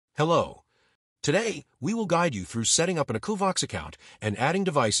Hello. Today, we will guide you through setting up an Akuvox account and adding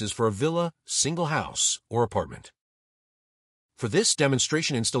devices for a villa, single house, or apartment. For this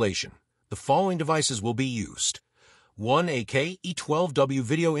demonstration installation, the following devices will be used. 1 AK E12W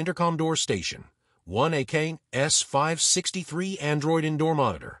video intercom door station, 1 AK S563 Android indoor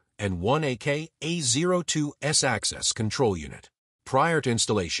monitor, and 1 AK A02S access control unit. Prior to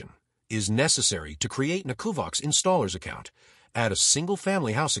installation, it is necessary to create an Akuvox installer's account, add a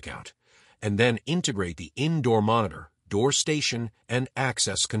single-family house account, and then integrate the indoor monitor, door station, and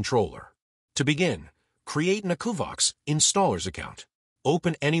access controller. To begin, create an Akuvox installer's account.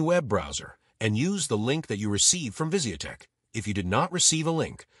 Open any web browser and use the link that you received from Visiotech. If you did not receive a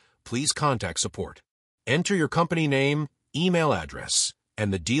link, please contact support. Enter your company name, email address,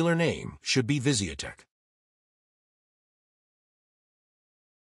 and the dealer name should be Visiotech.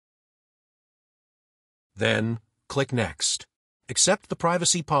 Then, click Next. Accept the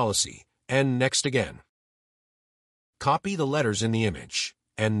privacy policy, and Next again. Copy the letters in the image,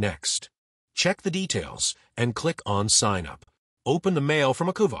 and Next. Check the details, and click on Sign Up. Open the mail from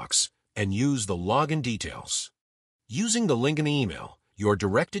Akuvox, and use the login details. Using the link in the email, you are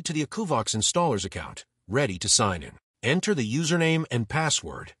directed to the Akuvox installer's account, ready to sign in. Enter the username and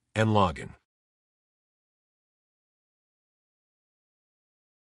password, and log in.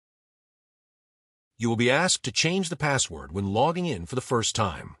 You will be asked to change the password when logging in for the first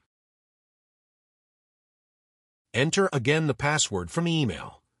time. Enter again the password from the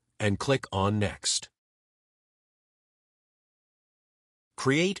email, and click on Next.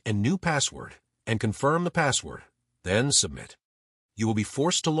 Create a new password, and confirm the password, then submit. You will be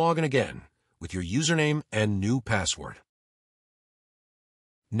forced to log in again with your username and new password.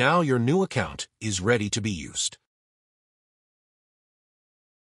 Now your new account is ready to be used.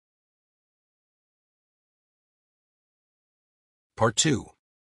 Part 2.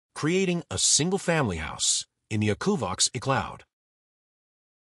 Creating a single-family house in the Akuvox iCloud.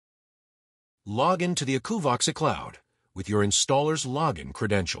 Log in to the Akuvox iCloud with your installer's login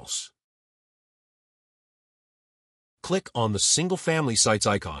credentials. Click on the single-family sites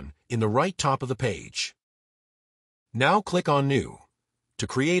icon in the right top of the page. Now click on New to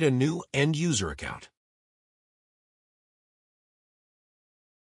create a new end-user account.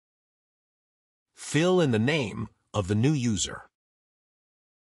 Fill in the name of the new user,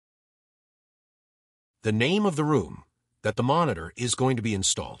 the name of the room that the monitor is going to be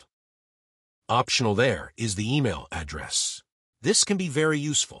installed. Optional there is the email address. This can be very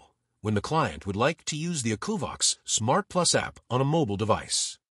useful when the client would like to use the Akuvox Smart Plus app on a mobile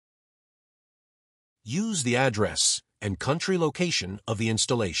device. Use the address and country location of the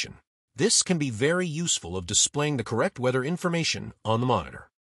installation. This can be very useful of displaying the correct weather information on the monitor.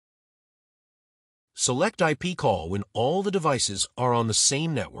 Select IP call when all the devices are on the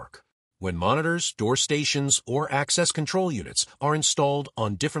same network. When monitors, door stations, or access control units are installed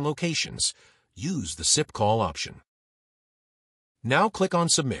on different locations, use the SIP call option. Now click on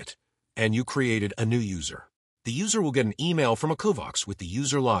Submit, and you created a new user. The user will get an email from Akuvox with the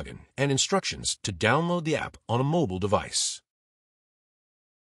user login and instructions to download the app on a mobile device.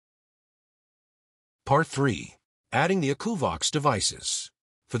 Part 3. Adding the Akuvox devices.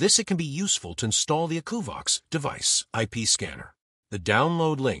 For this, it can be useful to install the Akuvox device IP scanner. The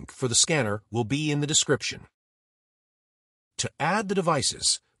download link for the scanner will be in the description. To add the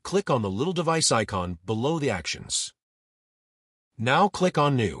devices, click on the little device icon below the actions. Now click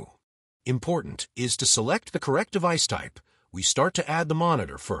on New. Important is to select the correct device type. We start to add the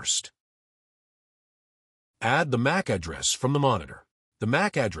monitor first. Add the MAC address from the monitor. The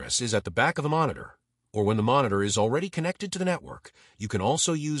MAC address is at the back of the monitor, or when the monitor is already connected to the network, you can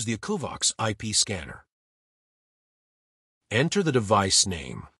also use the Akuvox IP scanner. Enter the device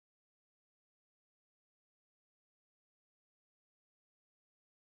name.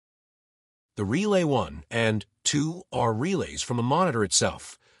 The Relay 1 and 2 are relays from the monitor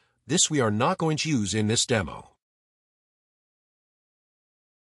itself. This we are not going to use in this demo.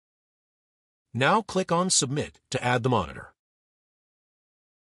 Now click on Submit to add the monitor.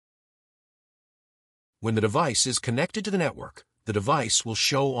 When the device is connected to the network, the device will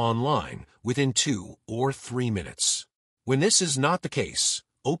show online within 2 or 3 minutes. When this is not the case,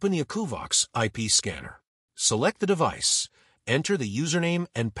 open the Akuvox IP scanner. Select the device, enter the username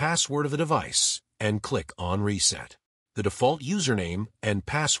and password of the device, and click on Reset. The default username and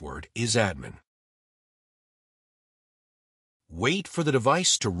password is admin. Wait for the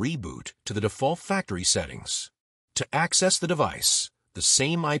device to reboot to the default factory settings. To access the device, the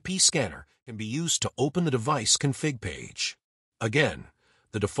same IP scanner can be used to open the device config page. Again,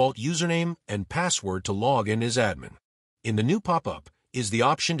 the default username and password to log in is admin. In the new pop-up, is the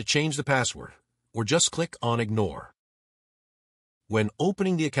option to change the password, or just click on Ignore. When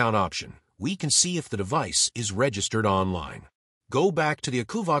opening the account option, we can see if the device is registered online. Go back to the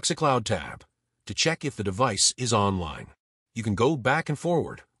Akuvox iCloud tab to check if the device is online. You can go back and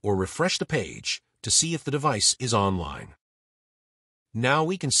forward or refresh the page to see if the device is online. Now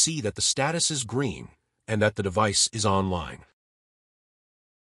we can see that the status is green and that the device is online.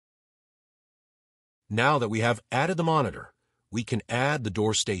 Now that we have added the monitor, we can add the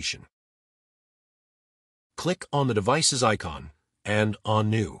door station. Click on the device's icon and on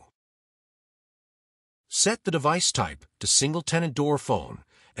New. Set the device type to single-tenant door phone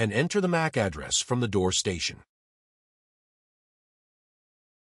and enter the MAC address from the door station.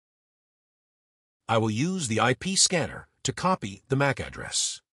 I will use the IP scanner to copy the MAC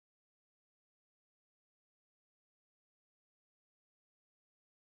address.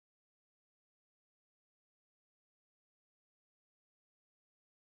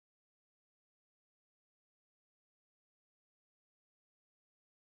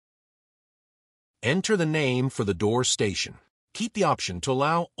 Enter the name for the door station. Keep the option to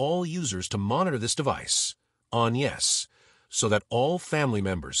allow all users to monitor this device on Yes, so that all family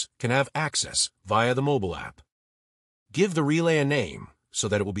members can have access via the mobile app. Give the relay a name so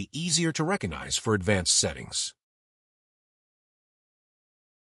that it will be easier to recognize for advanced settings.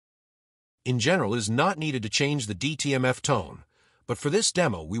 In general, it is not needed to change the DTMF tone, but for this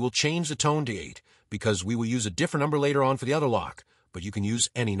demo we will change the tone to 8 because we will use a different number later on for the other lock, but you can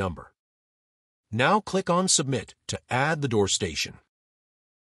use any number. Now click on Submit to add the door station.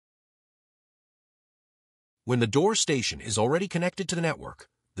 When the door station is already connected to the network,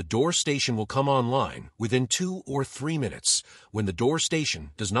 the door station will come online within 2 or 3 minutes. When the door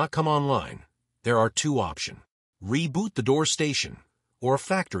station does not come online, there are two options: reboot the door station or a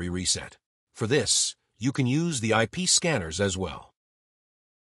factory reset. For this, you can use the IP scanners as well.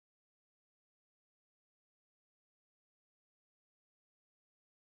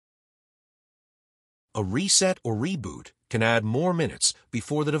 A reset or reboot can add more minutes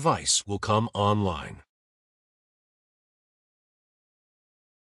before the device will come online.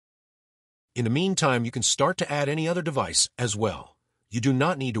 In the meantime, you can start to add any other device as well. You do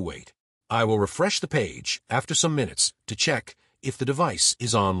not need to wait. I will refresh the page after some minutes to check if the device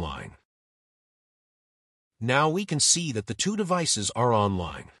is online. Now we can see that the two devices are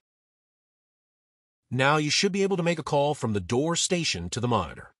online. Now you should be able to make a call from the door station to the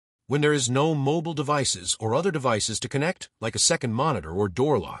monitor. When there is no mobile devices or other devices to connect, like a second monitor or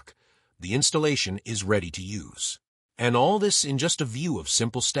door lock, the installation is ready to use. And all this in just a view of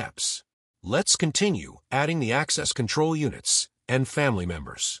simple steps. Let's continue adding the access control units and family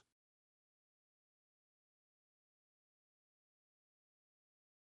members.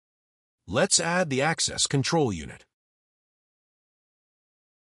 Let's add the access control unit.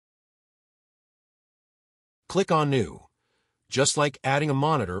 Click on New, just like adding a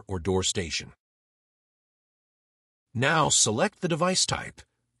monitor or door station. Now select the device type,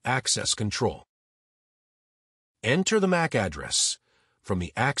 Access Control. Enter the MAC address from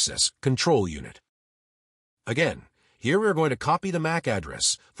the Access Control Unit. Again, here we are going to copy the MAC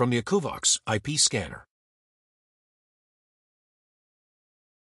address from the Akuvox IP scanner.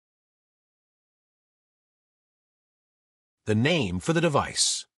 The name for the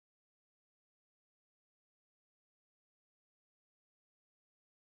device.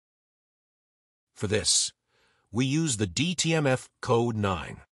 For this, we use the DTMF code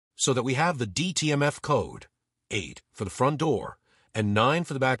 9, so that we have the DTMF code 8 for the front door and 9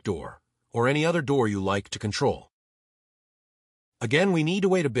 for the back door, or any other door you like to control. Again, we need to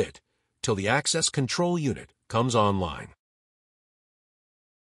wait a bit till the access control unit comes online.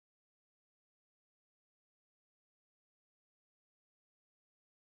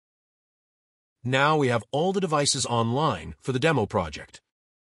 Now we have all the devices online for the demo project.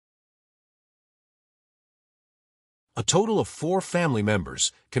 A total of 4 family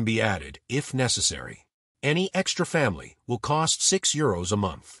members can be added if necessary. Any extra family will cost €6 a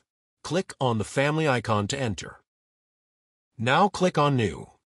month. Click on the family icon to enter. Now click on New.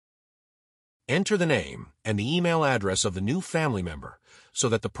 Enter the name and the email address of the new family member so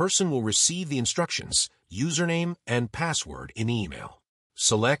that the person will receive the instructions, username, and password in email.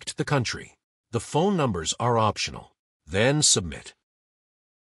 Select the country. The phone numbers are optional. Then submit.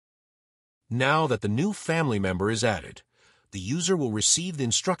 Now that the new family member is added, the user will receive the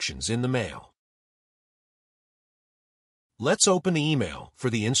instructions in the mail. Let's open the email for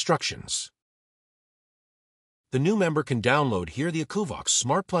the instructions. The new member can download here the Akuvox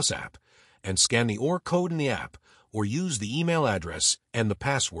Smart Plus app and scan the OR code in the app or use the email address and the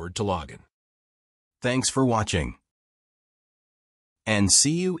password to log in. Thanks for watching. and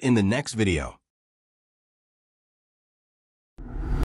see you in the next video.